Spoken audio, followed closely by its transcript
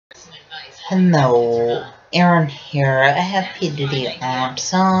Hello, Aaron here. I have PDD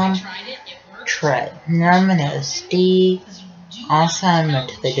Autism, Trigonometry,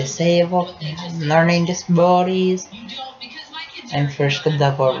 Alzheimer's to the disabled, learning disabilities. I'm first good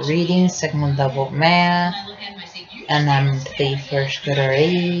level reading, second level math, and I'm the first grader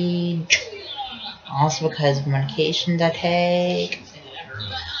age. Also because of medications I take.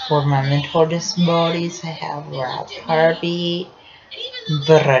 For my mental disabilities, I have rapid heartbeat.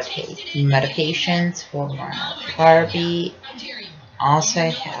 But I take medications for my heartbeat. Also, I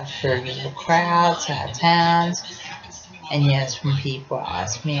have for crowds at times. And yes, when people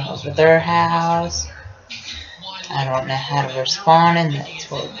ask me over their house, I don't know how to respond in that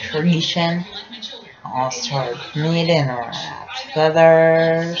situation. I'll start me to interact with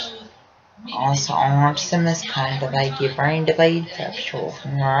others. Also, autism is kind of like your brain delayed sexual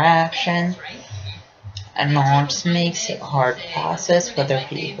interaction. And autism makes it hard to process what other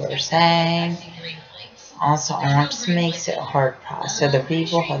people are saying. Also, autism makes it hard to process other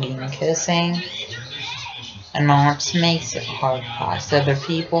people hugging and kissing. And autism makes it hard to process other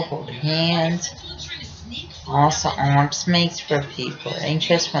people holding hands. Also, autism makes for people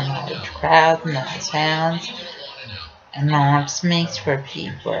anxious when large crowds and loud sounds. And autism makes for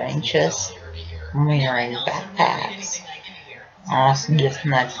people anxious wearing backpacks. Also, just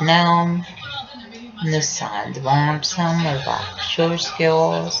like now, the signs of autism are lack of social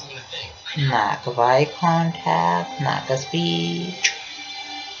skills, lack of eye contact, lack of speech,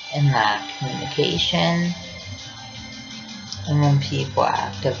 and lack of communication. And when people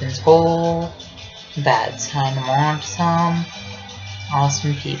act up in school, bad sign of autism.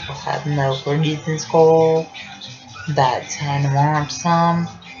 Also, people have no grades in school, bad sign of autism.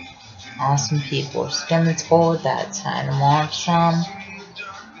 Also, people stim in school, bad sign of autism.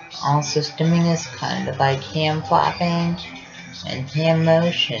 Also, stimming is kind of like hand flapping and hand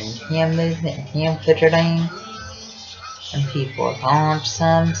motion, hand movement, hand fidgeting. And people with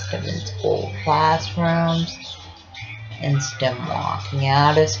autism stim in school classrooms and stim walking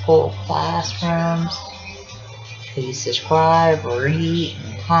out of school classrooms. Please subscribe, rate,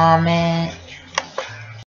 and comment.